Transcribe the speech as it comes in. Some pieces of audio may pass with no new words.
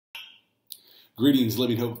Greetings,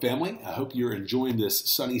 Living Hope family. I hope you're enjoying this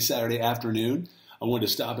sunny Saturday afternoon. I wanted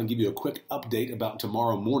to stop and give you a quick update about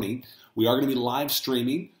tomorrow morning. We are going to be live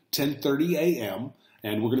streaming 10:30 a.m.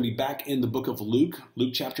 and we're going to be back in the book of Luke, Luke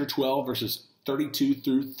chapter 12, verses 32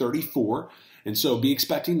 through 34. And so be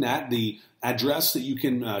expecting that. The address that you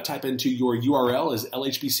can type into your URL is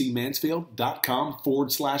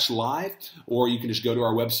lhbcmansfield.com/live, or you can just go to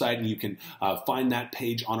our website and you can find that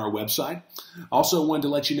page on our website. Also wanted to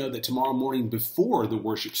let you know that tomorrow morning before the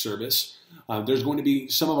worship service, there's going to be,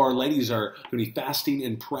 some of our ladies are going to be fasting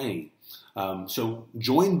and praying. So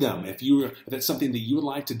join them. If that's something that you would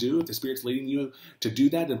like to do, if the Spirit's leading you to do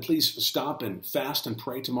that, then please stop and fast and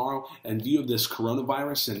pray tomorrow in view of this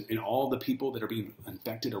coronavirus and all the people that are being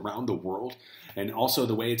infected around the world, and also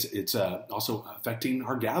the way it's also affecting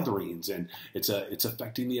our gatherings, and it's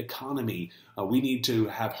affecting the economy. We need to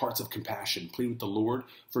have hearts of compassion, plead with the Lord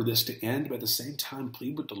for this to end, but at the same time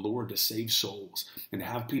plead with the Lord to save souls and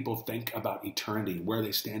have people think about eternity and where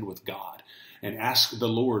they stand with God, and ask the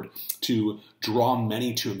Lord to draw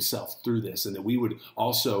many to himself through this, and that we would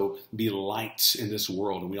also be lights in this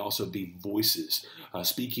world, and we also be voices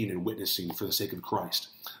speaking and witnessing for the sake of Christ.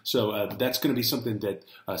 So that's going to be something that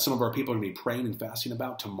some of our people are going to be praying and fasting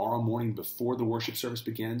about tomorrow morning before the worship service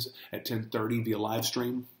begins at 10:30 via live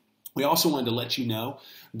stream. We also wanted to let you know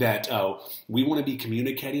that we want to be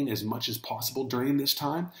communicating as much as possible during this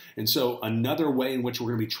time. And so another way in which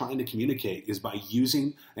we're going to be trying to communicate is by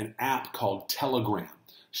using an app called Telegram.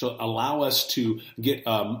 So allow us to get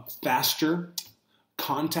faster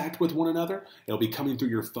contact with one another. It'll be coming through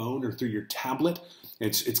your phone or through your tablet.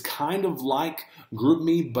 It's kind of like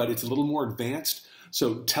GroupMe, but it's a little more advanced.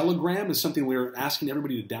 So Telegram is something we're asking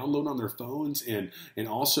everybody to download on their phones and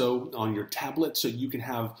also on your tablet, so you can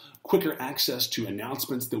have quicker access to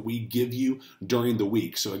announcements that we give you during the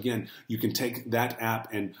week. So again, you can take that app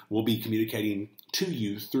and we'll be communicating to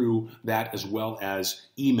you through that, as well as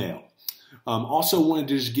email. Also wanted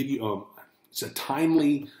to just give you it's a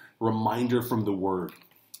timely reminder from the Word.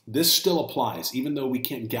 This still applies, even though we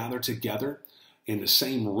can't gather together in the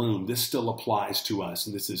same room. This still applies to us,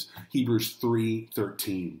 and this is Hebrews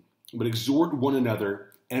 3:13. But exhort one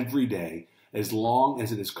another every day, as long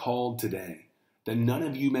as it is called today, that none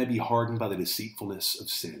of you may be hardened by the deceitfulness of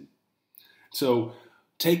sin. So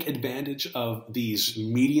take advantage of these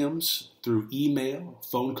mediums through email,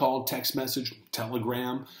 phone call, text message,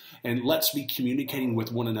 Telegram, and let's be communicating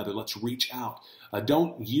with one another. Let's reach out.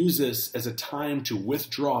 Don't use this as a time to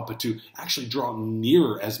withdraw, but to actually draw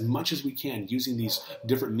nearer as much as we can using these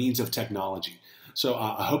different means of technology. So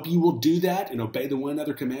I hope you will do that and obey the one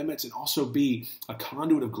another commandments, and also be a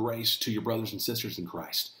conduit of grace to your brothers and sisters in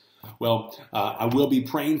Christ. Well, I will be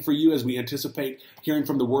praying for you as we anticipate hearing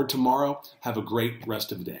from the Word tomorrow. Have a great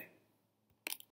rest of the day.